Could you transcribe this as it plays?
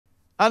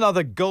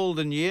Another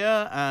golden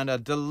year, and a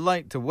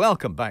delight to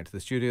welcome back to the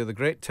studio the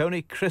great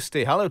Tony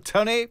Christie. Hello,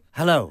 Tony.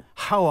 Hello.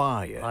 How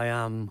are you? I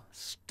am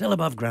still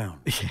above ground.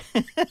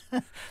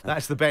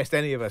 That's the best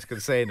any of us can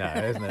say now,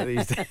 isn't it,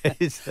 these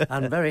days?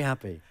 I'm very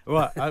happy.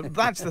 Well,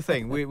 that's the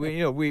thing.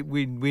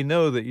 We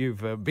know that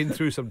you've been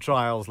through some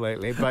trials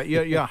lately, but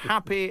you're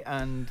happy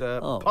and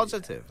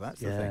positive. That's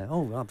the thing.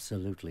 Oh,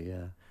 absolutely,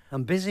 yeah.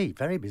 I'm busy,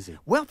 very busy.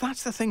 Well,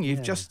 that's the thing.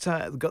 You've just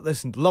got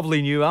this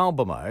lovely new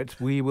album out,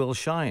 We Will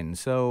Shine.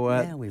 So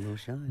yeah, We Will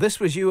Shine.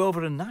 This was you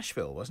over in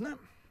Nashville, wasn't it?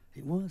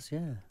 It was,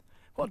 yeah.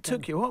 What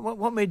took you?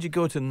 What made you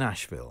go to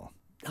Nashville?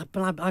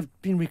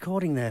 I've been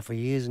recording there for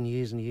years and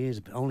years and years,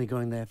 but only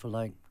going there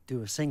for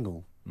do a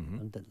single,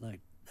 and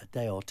like a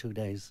day or 2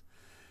 days.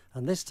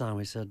 And this time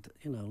we said,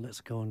 let's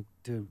go and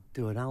do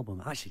an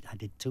album. Actually, I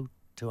did two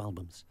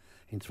albums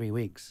in 3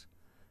 weeks,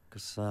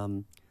 because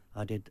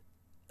I did.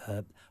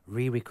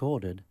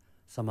 Re-recorded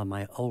some of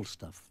my old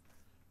stuff,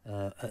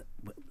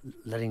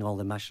 letting all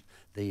the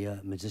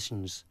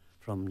musicians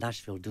from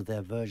Nashville do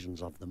their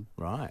versions of them,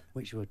 right?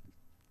 Which were,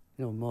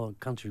 more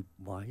country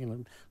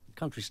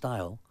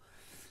style,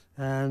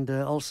 and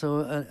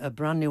also a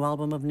brand new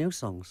album of new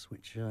songs,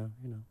 which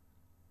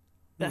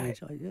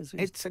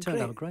it's turned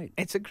out great.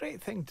 It's a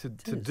great thing to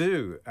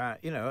do,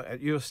 at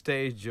your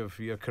stage of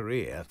your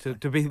career,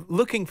 to be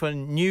looking for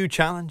new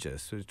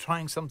challenges, to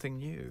trying something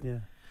new. Yeah.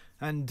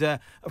 And,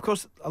 of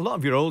course, a lot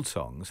of your old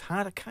songs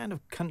had a kind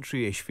of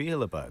country-ish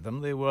feel about them.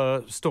 They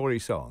were story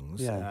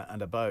songs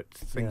and about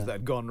things that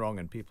had gone wrong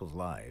in people's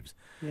lives.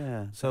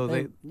 Yeah. So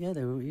they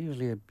were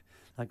usually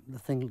what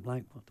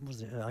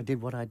was it? I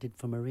Did What I Did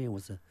for Maria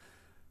was a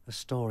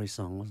story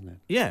song, wasn't it?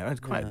 Yeah, it's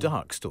quite a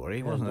dark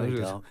story, wasn't it? Very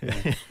dark,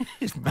 yeah.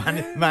 It's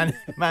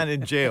man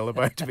in jail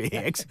about to be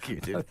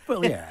executed.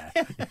 Well, yeah.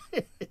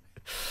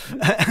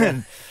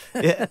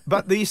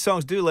 But these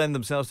songs do lend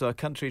themselves to a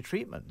country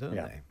treatment, don't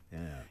they?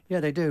 Yeah,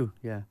 they do.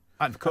 Yeah,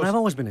 and of course, I've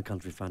always been a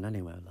country fan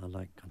anyway. I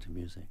like country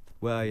music.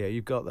 Well, yeah,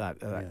 you've got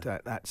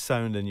that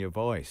sound in your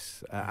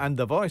voice, and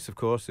the voice, of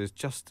course, is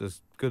just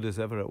as good as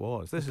ever it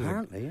was.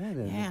 Apparently,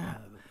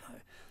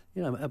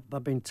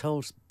 I've been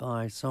told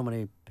by so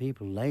many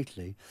people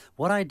lately.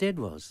 What I did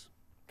was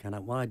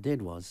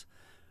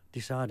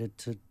decided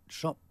to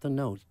drop the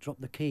notes,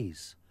 drop the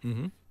keys.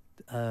 Mm-hmm.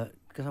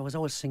 Because I was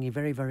always singing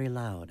very, very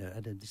loud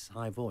at this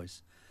high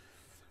voice,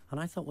 and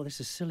I thought, well, this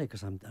is silly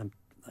because I'm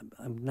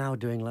now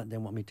doing they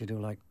want me to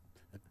do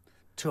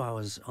 2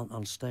 hours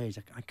on stage.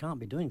 I can't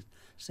be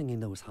singing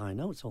those high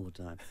notes all the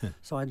time.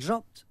 So I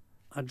dropped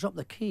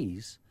the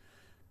keys,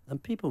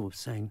 and people were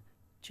saying,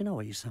 "Do you know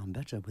what? You sound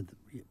better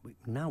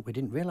now. We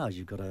didn't realise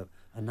you've got a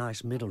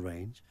nice middle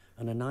range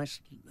and a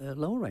nice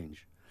low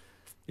range."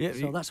 Yeah,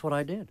 so that's what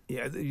I did.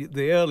 Yeah,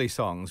 the early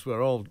songs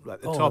were all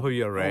at the top of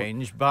your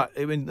range, but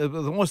I mean, there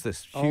was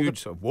this huge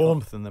sort of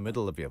warmth in the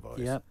middle of your voice.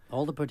 Yeah,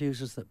 all the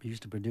producers that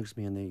used to produce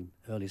me in the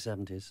early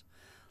 70s,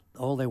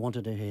 all they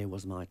wanted to hear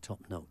was my top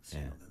notes.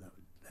 Yeah.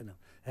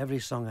 Every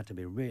song had to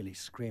be really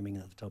screaming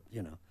at the top,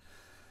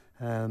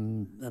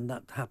 and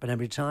that happened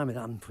every time. It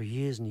happened for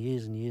years and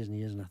years and years and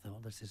years, and I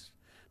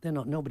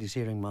thought, nobody's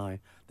hearing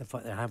the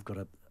fact that I have got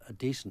a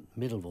decent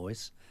middle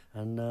voice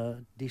and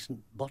a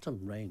decent bottom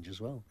range as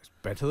well. It's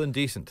better than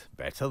decent.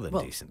 Better than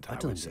decent, I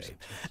would say. Decent,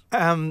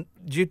 yes.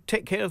 Do you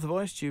take care of the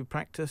voice? Do you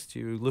practice? Do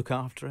you look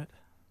after it?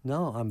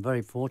 No, I'm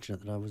very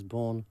fortunate that I was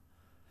born.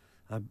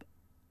 I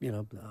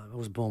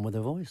was born with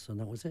a voice, and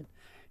that was it.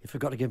 You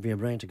forgot to give me a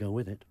brain to go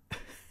with it.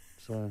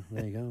 So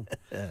there you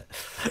go.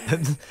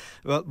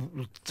 Well,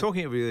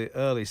 talking of the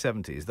early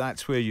 70s,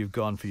 that's where you've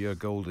gone for your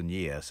golden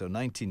year. So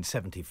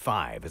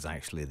 1975 is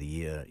actually the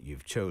year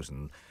you've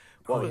chosen.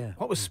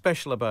 What was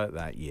special about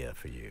that year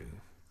for you?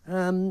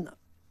 Well,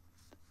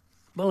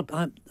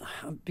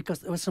 because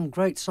there were some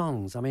great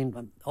songs. I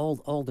mean,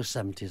 all the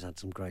 70s had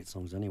some great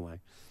songs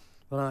anyway.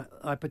 But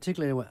I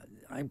particularly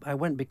I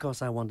went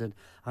because I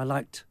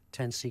liked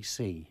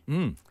 10cc.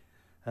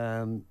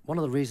 One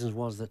of the reasons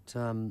was that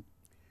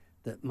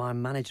my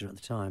manager at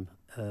the time,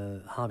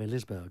 Harvey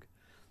Lisberg,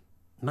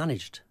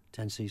 managed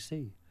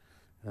 10cc.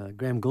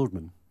 Graham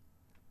Goldman,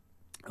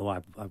 who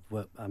I've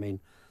worked. I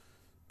mean,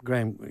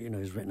 Graham,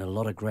 he's written a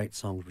lot of great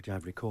songs which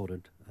I've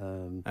recorded.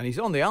 And he's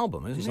on the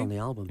album, isn't he? He's on the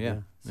album,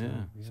 yeah.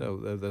 So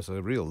there's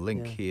a real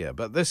link here.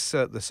 But this,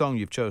 the song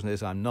you've chosen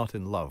is "I'm Not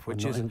in Love,"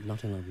 which is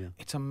not in love. Yeah,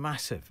 it's a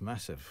massive,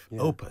 massive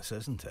opus,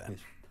 isn't it?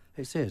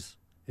 It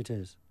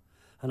is.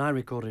 And I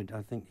recorded,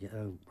 I think,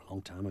 a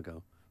long time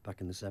ago,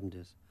 back in the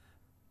 70s,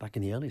 back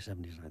in the early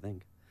 70s, I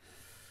think.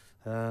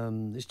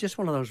 It's just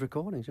one of those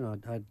recordings.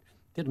 I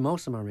did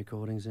most of my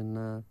recordings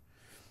in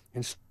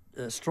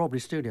Strawberry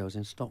Studios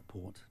in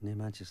Stockport, near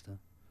Manchester.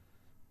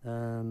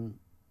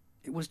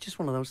 It was just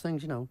one of those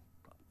things,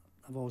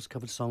 I've always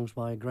covered songs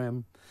by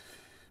Graham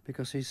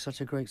because he's such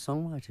a great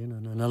songwriter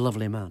and a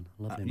lovely man.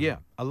 Yeah,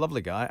 a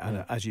lovely guy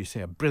and, as you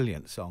say, a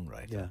brilliant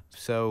songwriter. Yeah.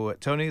 So,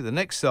 Tony, the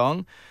next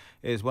song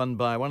is one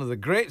by one of the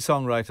great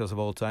songwriters of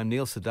all time,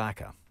 Neil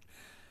Sedaka.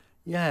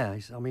 Yeah,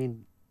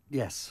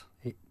 yes.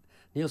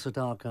 Neil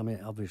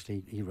Sedaka,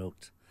 obviously he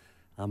wrote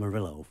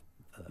Amarillo.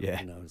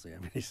 Yeah.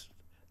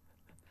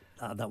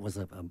 that was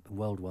a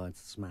worldwide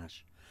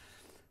smash.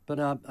 But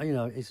you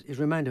know, he's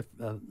remained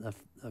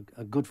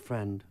a good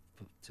friend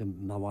to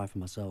my wife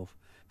and myself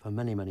for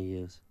many, many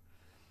years.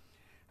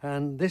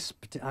 And this,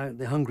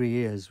 The Hungry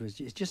Years,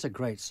 it's just a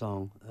great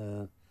song.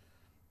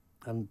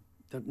 And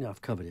you know,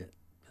 I've covered it.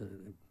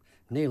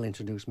 Neil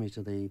introduced me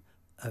to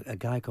a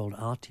guy called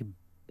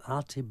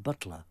Artie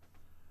Butler,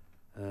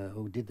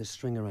 who did the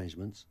string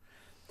arrangements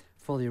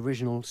for the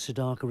original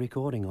Siddhartha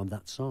recording of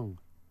that song.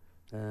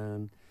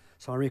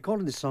 So I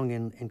recorded this song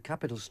in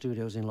Capitol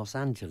Studios in Los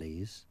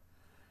Angeles,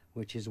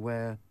 which is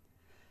where,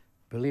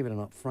 believe it or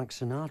not, Frank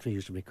Sinatra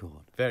used to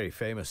record. Very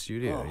famous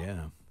studio,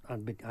 yeah. I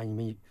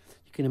mean,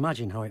 you can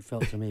imagine how it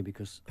felt to me,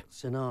 because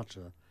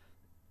Sinatra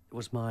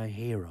was my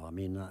hero. I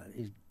mean,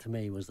 to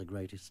me, he was the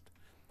greatest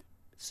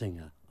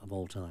singer of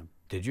all time.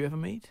 Did you ever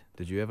meet?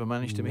 Did you ever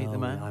manage to meet the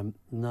man?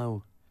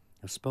 No,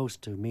 I was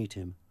supposed to meet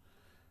him,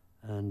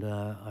 and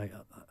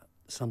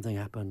something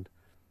happened.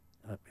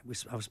 I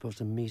was supposed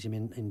to meet him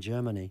in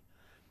Germany.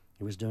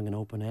 He was doing an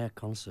open-air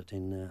concert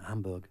in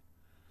Hamburg,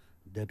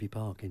 Derby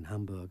Park in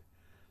Hamburg,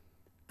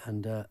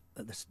 and there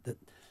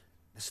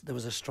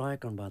was a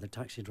strike on by the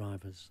taxi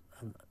drivers,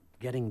 and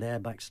getting there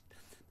I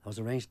was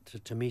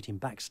arranged to meet him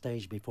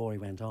backstage before he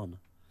went on,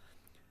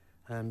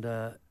 and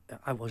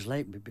I was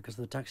late because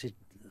of the taxi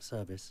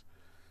service.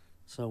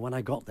 So when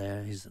I got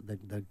there,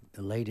 the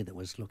lady that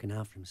was looking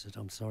after him said,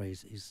 "I'm sorry,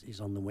 he's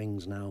on the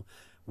wings now,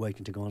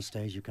 waiting to go on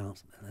stage. You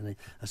can't." And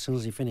as soon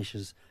as he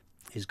finishes,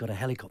 he's got a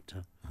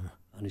helicopter,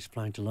 and he's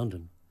flying to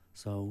London.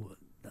 So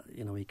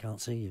you know, he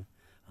can't see you,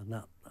 and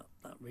that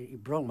really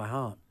broke my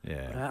heart.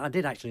 Yeah. But I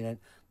did actually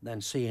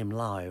then see him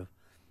live.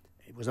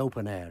 It was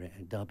open air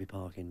at Derby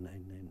Park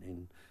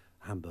in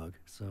Hamburg,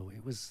 so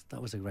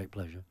that was a great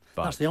pleasure.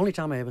 But that's the only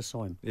time I ever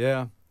saw him.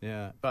 Yeah,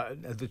 yeah.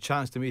 But the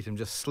chance to meet him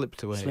just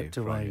slipped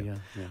away. Yeah.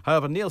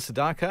 However, Neil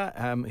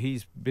Sedaka,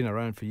 he's been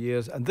around for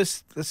years, and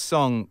this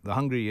song, The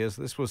Hungry Years,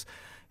 this was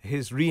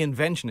his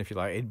reinvention, if you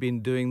like. He'd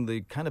been doing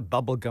the kind of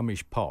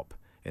bubblegumish pop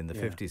in the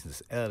 50s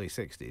and early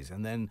 60s,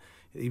 and then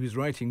he was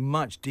writing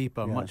much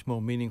deeper, much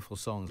more meaningful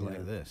songs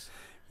like this.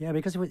 Yeah,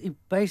 because he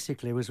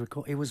basically was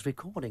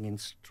recording in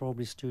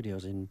Strawberry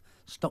Studios in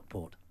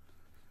Stockport,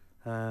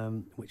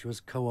 which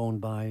was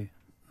co-owned by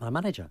my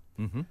manager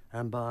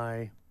and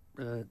by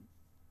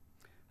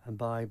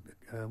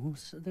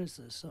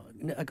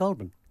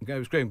Goldman. It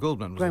was Graham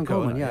Goldman. Graham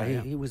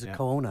Goldman, he was a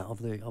co-owner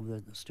of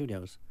the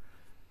studios.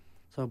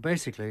 So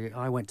basically,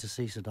 I went to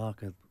see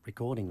Siddhartha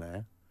recording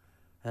there,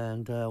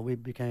 and we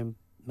became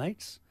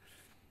mates.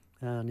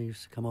 And he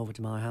used to come over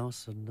to my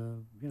house, and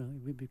you know,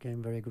 we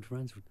became very good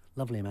friends.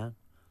 Lovely man.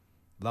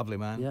 Lovely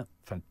man. Yeah.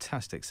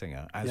 Fantastic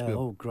singer.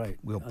 Great.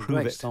 We'll a prove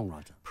great it.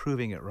 Songwriter.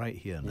 Proving it right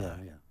here now.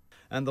 Yeah.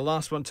 And the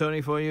last one,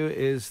 Tony, for you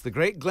is the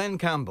great Glenn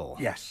Campbell.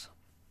 Yes.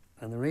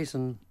 And the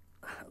reason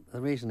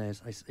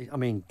is, I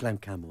mean, Glenn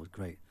Campbell was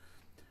great.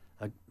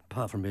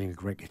 Apart from being a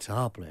great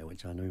guitar player,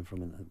 which I knew him from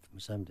the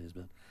 70s,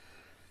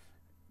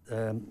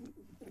 but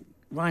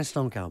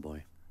Rhinestone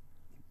Cowboy,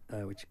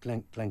 which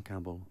Glenn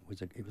Campbell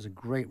it was a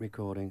great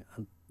recording,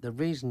 and the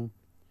reason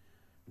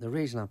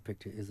I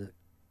picked it is that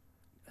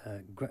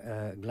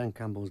Glenn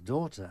Campbell's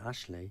daughter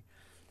Ashley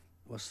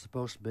was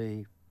supposed to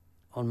be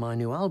on my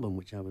new album,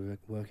 which I was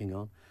working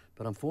on,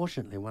 but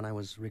unfortunately, when I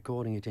was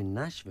recording it in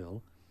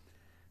Nashville,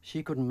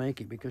 she couldn't make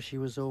it because she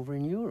was over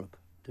in Europe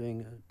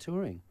doing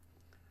touring.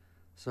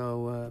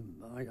 So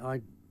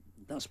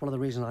that's one of the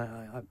reasons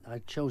I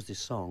chose this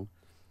song,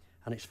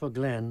 and it's for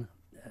Glenn.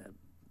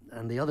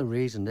 And the other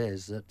reason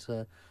is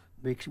that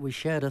we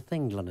shared a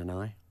thing, Glenn and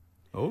I.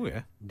 Oh,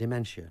 yeah.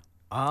 Dementia.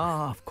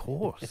 Ah, of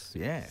course,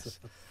 yes.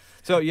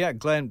 So, yeah,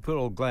 Glenn, poor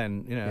old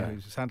Glenn, you know,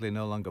 he's sadly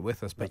no longer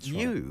with us, but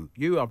you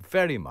are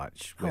very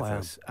much with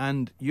us,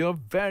 and you're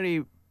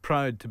very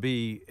proud to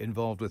be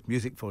involved with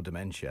Music for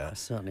Dementia. I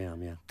certainly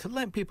am, yeah. To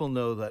let people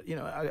know that, you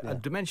know, a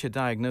dementia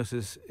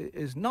diagnosis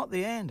is not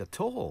the end at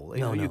all.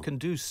 You know, you can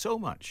do so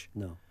much.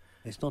 No,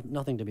 it's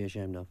nothing to be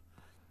ashamed of.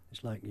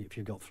 It's like if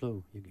you've got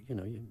flu,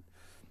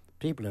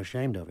 people are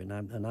ashamed of it,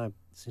 and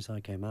since I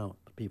came out,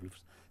 people have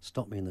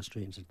stopped me in the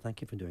street and said, "Thank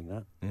you for doing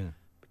that." Yeah.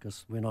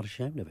 Because we're not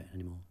ashamed of it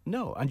anymore.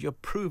 No, and you're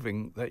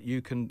proving that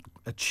you can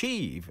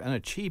achieve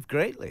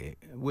greatly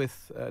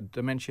with a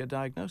dementia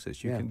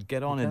diagnosis. You can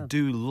get on and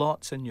do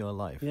lots in your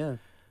life. Yeah,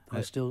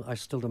 I still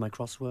do my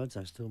crosswords.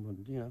 I'm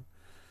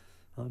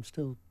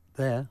still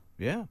there.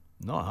 Yeah,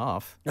 not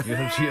half.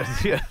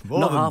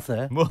 Half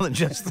there. More than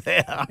just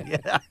there.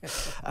 Yeah.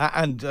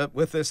 And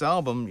with this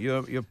album,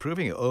 you're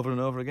proving it over and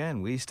over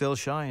again. We Still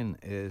Shine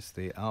is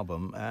the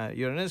album.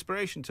 You're an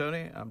inspiration,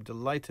 Tony. I'm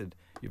delighted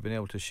you've been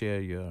able to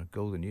share your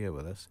golden year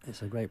with us.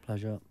 It's a great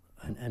pleasure.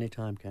 And any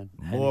time, Ken.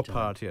 More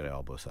power to your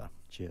elbow, sir.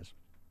 Cheers.